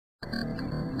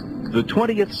The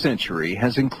 20th century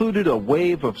has included a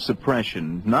wave of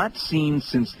suppression not seen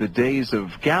since the days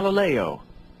of Galileo.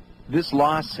 This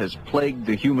loss has plagued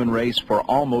the human race for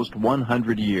almost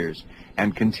 100 years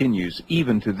and continues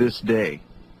even to this day.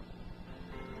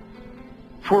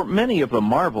 For many of the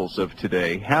marvels of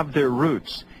today have their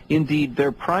roots, indeed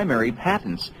their primary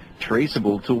patents,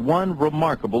 traceable to one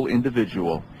remarkable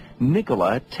individual,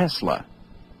 Nikola Tesla.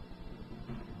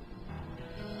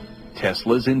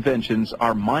 Tesla's inventions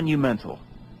are monumental.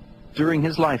 During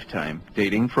his lifetime,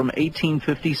 dating from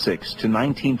 1856 to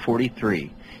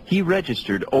 1943, he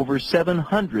registered over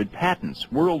 700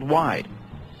 patents worldwide.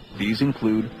 These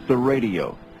include the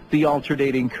radio, the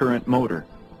alternating current motor,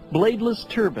 bladeless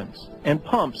turbines, and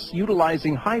pumps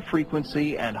utilizing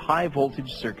high-frequency and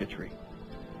high-voltage circuitry.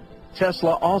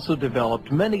 Tesla also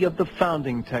developed many of the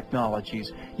founding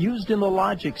technologies used in the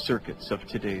logic circuits of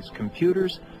today's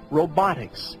computers,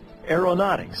 robotics,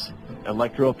 aeronautics,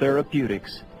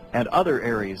 electrotherapeutics, and other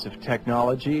areas of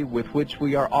technology with which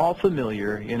we are all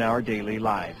familiar in our daily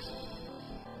lives.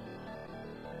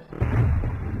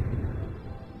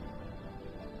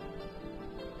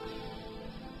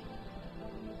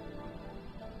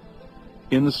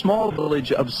 In the small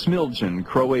village of Smiljan,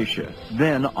 Croatia,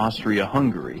 then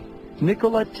Austria-Hungary,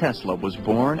 Nikola Tesla was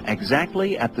born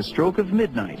exactly at the stroke of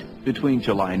midnight between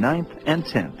July 9th and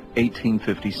 10th,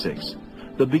 1856.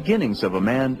 The beginnings of a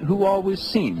man who always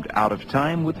seemed out of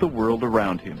time with the world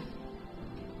around him.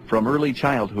 From early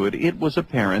childhood, it was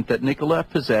apparent that Nikola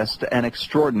possessed an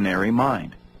extraordinary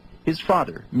mind. His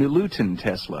father, Milutin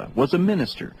Tesla, was a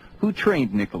minister who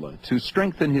trained Nikola to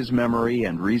strengthen his memory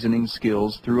and reasoning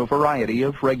skills through a variety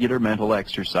of regular mental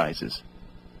exercises.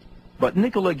 But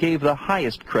Nikola gave the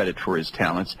highest credit for his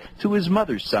talents to his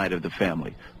mother's side of the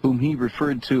family, whom he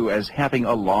referred to as having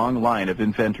a long line of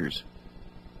inventors.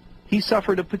 He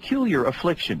suffered a peculiar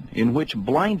affliction in which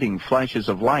blinding flashes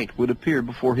of light would appear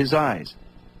before his eyes,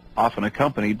 often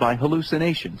accompanied by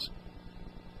hallucinations.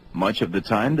 Much of the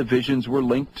time, the visions were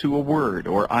linked to a word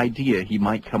or idea he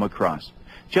might come across.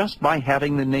 Just by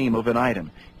having the name of an item,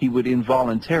 he would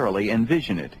involuntarily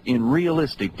envision it in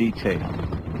realistic detail.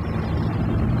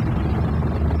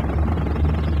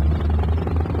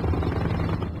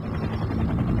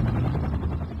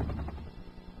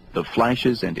 The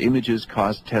flashes and images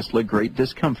caused Tesla great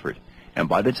discomfort, and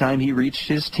by the time he reached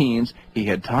his teens, he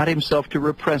had taught himself to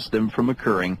repress them from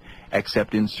occurring,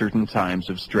 except in certain times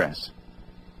of stress.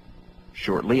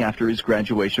 Shortly after his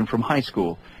graduation from high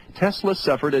school, Tesla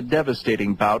suffered a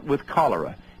devastating bout with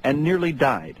cholera and nearly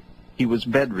died. He was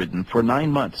bedridden for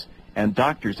 9 months, and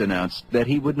doctors announced that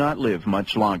he would not live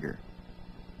much longer.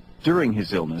 During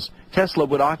his illness, Tesla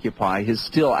would occupy his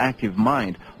still active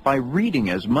mind by reading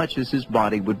as much as his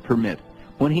body would permit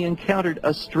when he encountered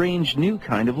a strange new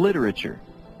kind of literature.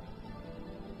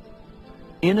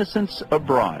 Innocents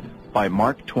Abroad by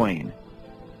Mark Twain.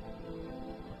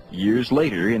 Years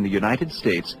later, in the United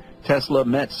States, Tesla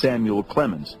met Samuel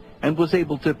Clemens and was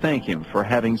able to thank him for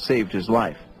having saved his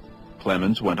life.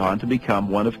 Clemens went on to become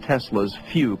one of Tesla's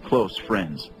few close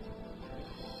friends.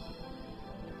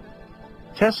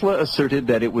 Tesla asserted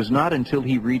that it was not until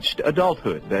he reached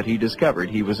adulthood that he discovered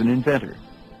he was an inventor.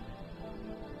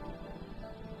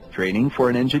 Training for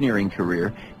an engineering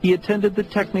career, he attended the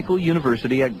Technical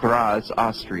University at Graz,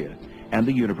 Austria, and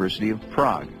the University of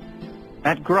Prague.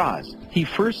 At Graz, he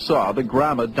first saw the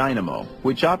Grama dynamo,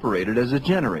 which operated as a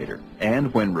generator,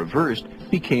 and when reversed,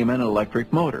 became an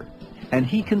electric motor, and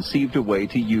he conceived a way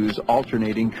to use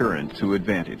alternating current to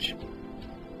advantage.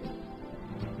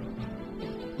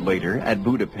 Later, at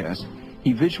Budapest,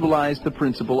 he visualized the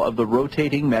principle of the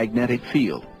rotating magnetic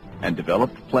field and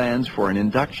developed plans for an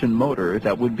induction motor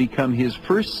that would become his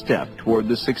first step toward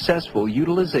the successful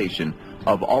utilization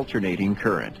of alternating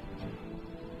current.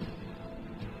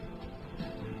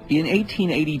 In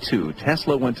 1882,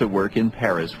 Tesla went to work in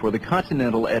Paris for the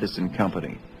Continental Edison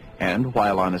Company, and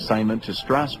while on assignment to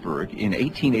Strasbourg in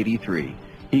 1883,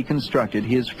 he constructed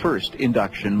his first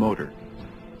induction motor.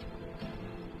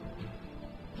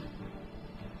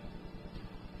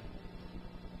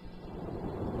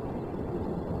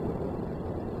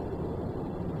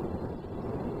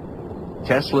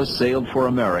 Tesla sailed for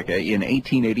America in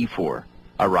 1884,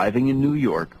 arriving in New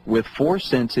York with 4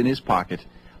 cents in his pocket,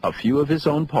 a few of his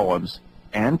own poems,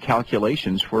 and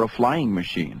calculations for a flying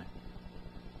machine.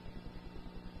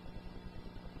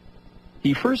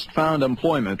 He first found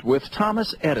employment with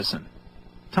Thomas Edison.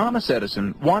 Thomas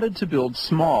Edison wanted to build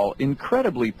small,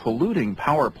 incredibly polluting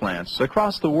power plants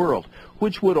across the world,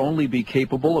 which would only be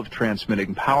capable of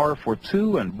transmitting power for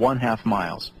 2 1/2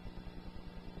 miles.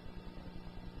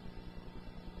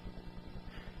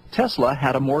 Tesla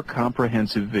had a more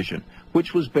comprehensive vision,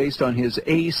 which was based on his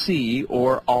AC,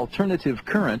 or alternative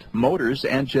current, motors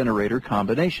and generator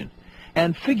combination,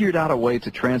 and figured out a way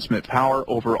to transmit power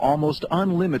over almost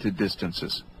unlimited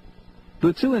distances.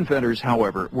 The two inventors,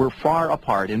 however, were far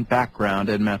apart in background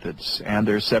and methods, and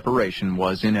their separation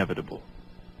was inevitable.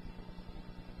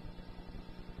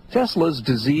 Tesla's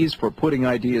disease for putting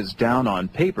ideas down on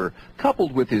paper,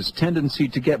 coupled with his tendency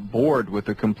to get bored with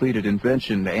a completed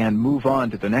invention and move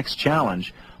on to the next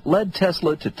challenge, led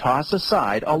Tesla to toss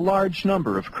aside a large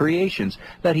number of creations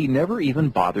that he never even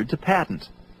bothered to patent.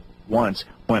 Once,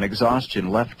 when exhaustion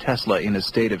left Tesla in a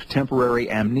state of temporary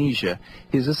amnesia,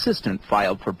 his assistant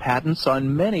filed for patents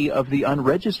on many of the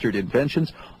unregistered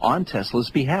inventions on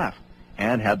Tesla's behalf,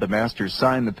 and had the master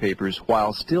sign the papers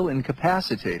while still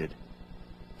incapacitated.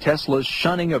 Tesla's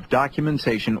shunning of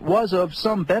documentation was of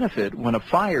some benefit when a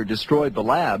fire destroyed the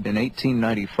lab in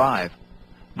 1895.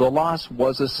 The loss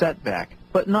was a setback,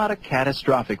 but not a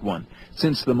catastrophic one,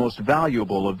 since the most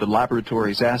valuable of the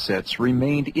laboratory's assets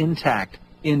remained intact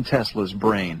in Tesla's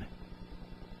brain.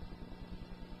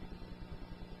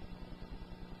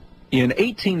 In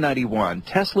 1891,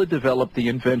 Tesla developed the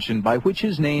invention by which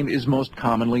his name is most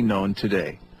commonly known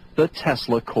today, the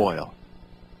Tesla coil.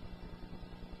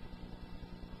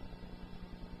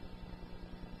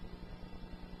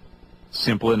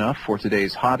 Simple enough for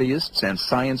today's hobbyists and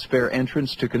science fair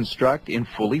entrants to construct in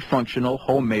fully functional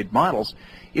homemade models,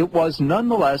 it was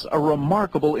nonetheless a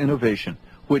remarkable innovation,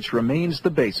 which remains the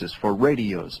basis for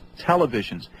radios,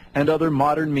 televisions, and other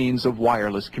modern means of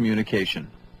wireless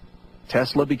communication.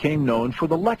 Tesla became known for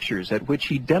the lectures at which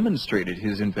he demonstrated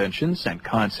his inventions and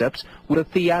concepts with a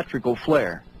theatrical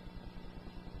flair.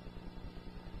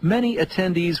 Many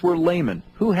attendees were laymen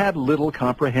who had little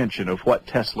comprehension of what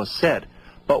Tesla said,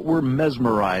 but were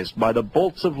mesmerized by the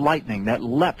bolts of lightning that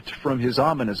leapt from his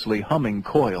ominously humming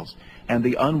coils and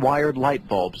the unwired light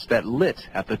bulbs that lit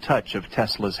at the touch of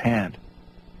Tesla's hand.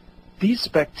 These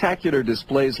spectacular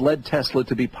displays led Tesla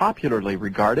to be popularly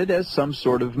regarded as some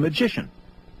sort of magician,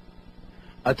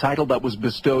 a title that was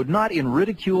bestowed not in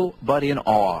ridicule but in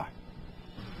awe.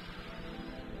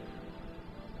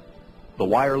 The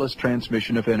wireless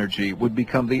transmission of energy would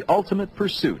become the ultimate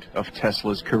pursuit of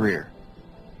Tesla's career.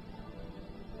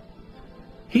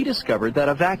 He discovered that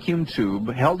a vacuum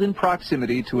tube held in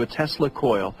proximity to a Tesla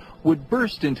coil would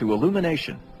burst into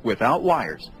illumination without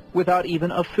wires, without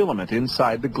even a filament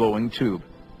inside the glowing tube.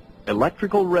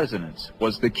 Electrical resonance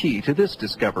was the key to this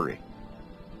discovery.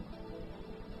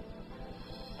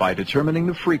 By determining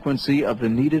the frequency of the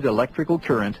needed electrical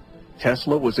current,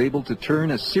 Tesla was able to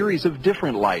turn a series of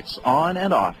different lights on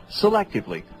and off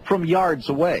selectively from yards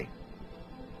away.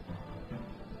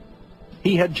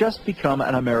 He had just become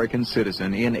an American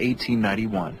citizen in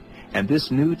 1891, and this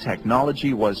new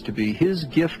technology was to be his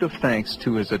gift of thanks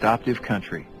to his adoptive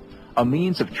country, a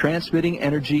means of transmitting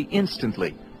energy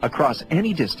instantly across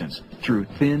any distance through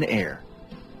thin air.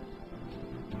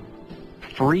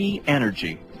 Free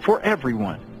energy for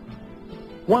everyone.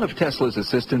 One of Tesla's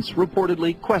assistants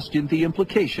reportedly questioned the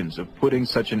implications of putting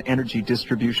such an energy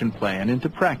distribution plan into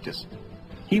practice.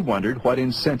 He wondered what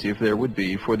incentive there would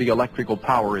be for the electrical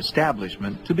power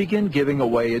establishment to begin giving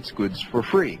away its goods for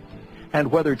free,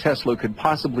 and whether Tesla could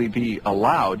possibly be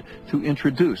allowed to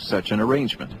introduce such an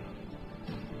arrangement.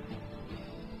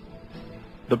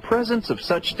 The presence of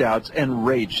such doubts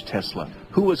enraged Tesla,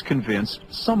 who was convinced,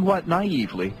 somewhat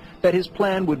naively, that his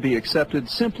plan would be accepted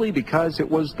simply because it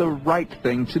was the right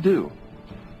thing to do.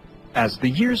 As the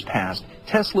years passed,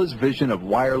 Tesla's vision of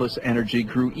wireless energy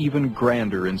grew even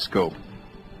grander in scope.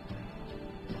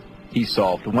 He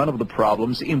solved one of the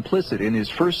problems implicit in his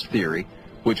first theory,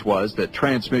 which was that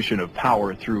transmission of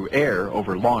power through air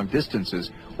over long distances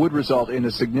would result in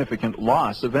a significant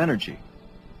loss of energy.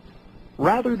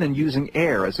 Rather than using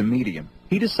air as a medium,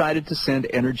 he decided to send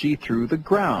energy through the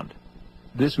ground.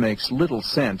 This makes little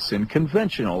sense in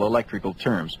conventional electrical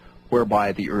terms,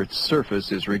 whereby the Earth's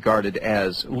surface is regarded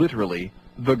as, literally,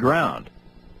 the ground.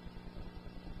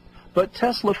 But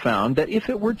Tesla found that if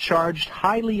it were charged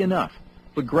highly enough,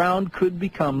 the ground could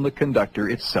become the conductor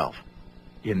itself.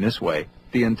 In this way,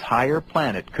 the entire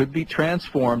planet could be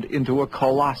transformed into a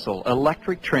colossal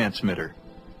electric transmitter.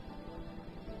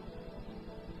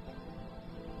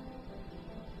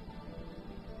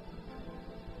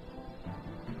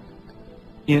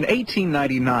 In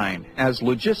 1899, as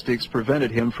logistics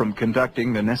prevented him from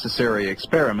conducting the necessary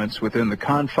experiments within the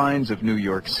confines of New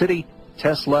York City,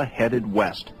 Tesla headed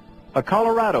west. A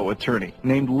Colorado attorney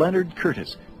named Leonard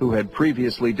Curtis, who had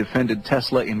previously defended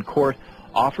Tesla in court,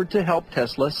 offered to help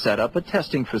Tesla set up a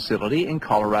testing facility in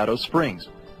Colorado Springs.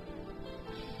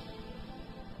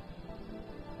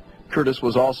 Curtis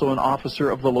was also an officer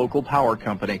of the local power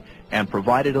company and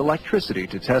provided electricity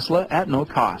to Tesla at no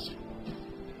cost.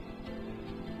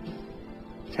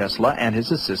 Tesla and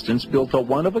his assistants built a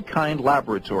one-of-a-kind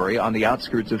laboratory on the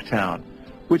outskirts of town,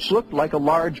 which looked like a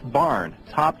large barn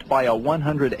topped by a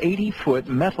 180-foot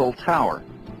metal tower.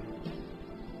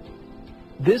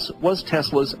 This was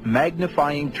Tesla's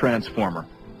magnifying transformer,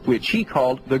 which he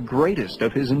called the greatest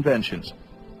of his inventions.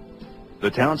 The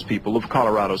townspeople of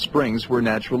Colorado Springs were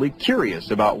naturally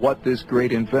curious about what this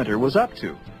great inventor was up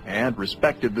to, and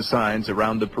respected the signs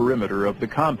around the perimeter of the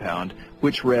compound,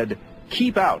 which read,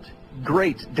 "Keep out,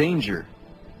 great danger."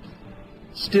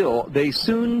 Still, they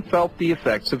soon felt the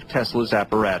effects of Tesla's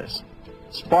apparatus.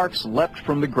 Sparks leapt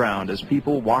from the ground as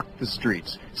people walked the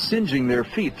streets, singeing their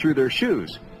feet through their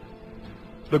shoes.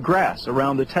 The grass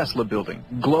around the Tesla building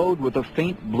glowed with a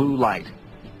faint blue light.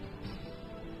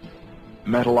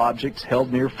 Metal objects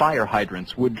held near fire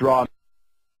hydrants would draw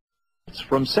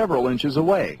from several inches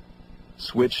away.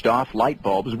 Switched-off light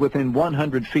bulbs within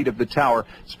 100 feet of the tower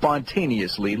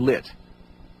spontaneously lit.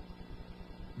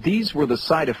 These were the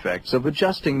side effects of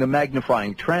adjusting the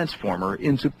magnifying transformer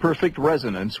into perfect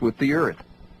resonance with the Earth.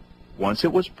 Once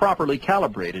it was properly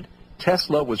calibrated,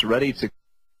 Tesla was ready to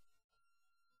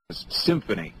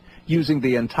symphony, using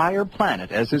the entire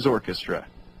planet as his orchestra.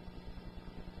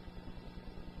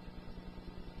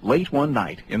 Late one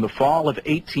night in the fall of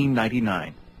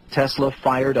 1899, Tesla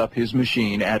fired up his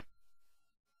machine at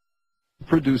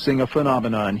producing a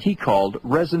phenomenon he called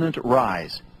resonant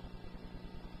rise.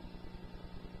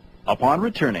 Upon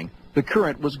returning, the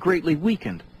current was greatly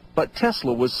weakened, but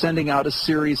Tesla was sending out a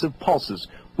series of pulses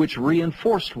which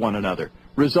reinforced one another,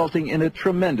 resulting in a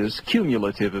tremendous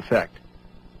cumulative effect.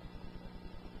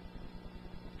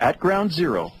 At ground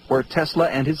zero, where Tesla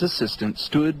and his assistant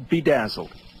stood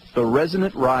bedazzled, the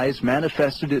resonant rise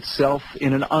manifested itself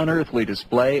in an unearthly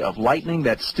display of lightning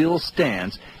that still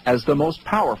stands as the most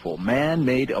powerful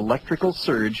man-made electrical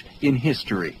surge in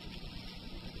history.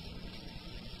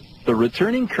 The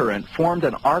returning current formed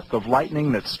an arc of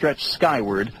lightning that stretched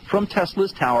skyward from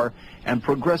Tesla's tower and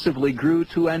progressively grew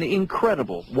to an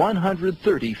incredible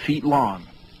 130 feet long.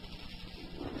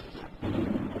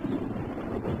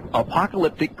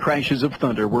 Apocalyptic crashes of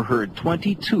thunder were heard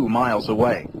 22 miles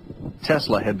away.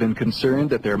 Tesla had been concerned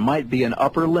that there might be an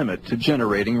upper limit to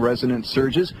generating resonant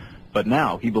surges, but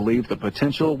now he believed the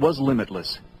potential was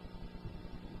limitless.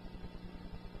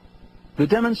 The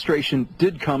demonstration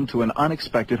did come to an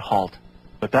unexpected halt,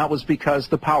 but that was because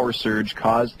the power surge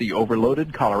caused the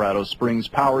overloaded Colorado Springs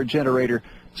power generator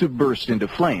to burst into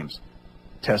flames.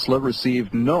 Tesla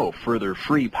received no further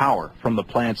free power from the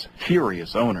plant's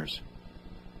furious owners.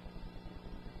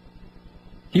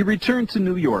 He returned to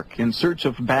New York in search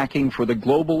of backing for the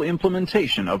global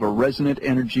implementation of a resonant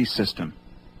energy system.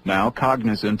 Now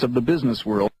cognizant of the business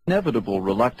world's inevitable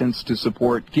reluctance to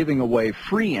support giving away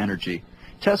free energy,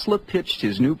 Tesla pitched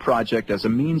his new project as a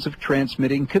means of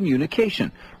transmitting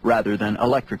communication rather than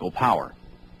electrical power.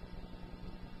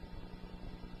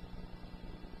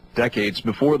 Decades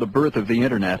before the birth of the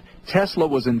Internet, Tesla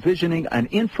was envisioning an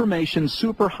information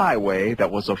superhighway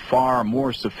that was a far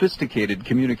more sophisticated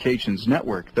communications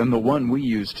network than the one we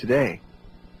use today.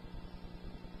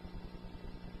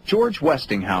 George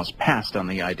Westinghouse passed on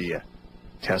the idea.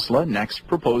 Tesla next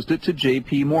proposed it to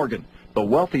J.P. Morgan, the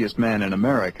wealthiest man in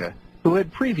America, who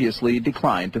had previously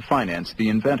declined to finance the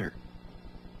inventor.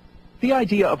 The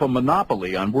idea of a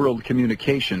monopoly on world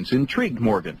communications intrigued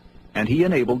Morgan, and he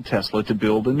enabled Tesla to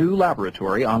build a new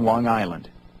laboratory on Long Island.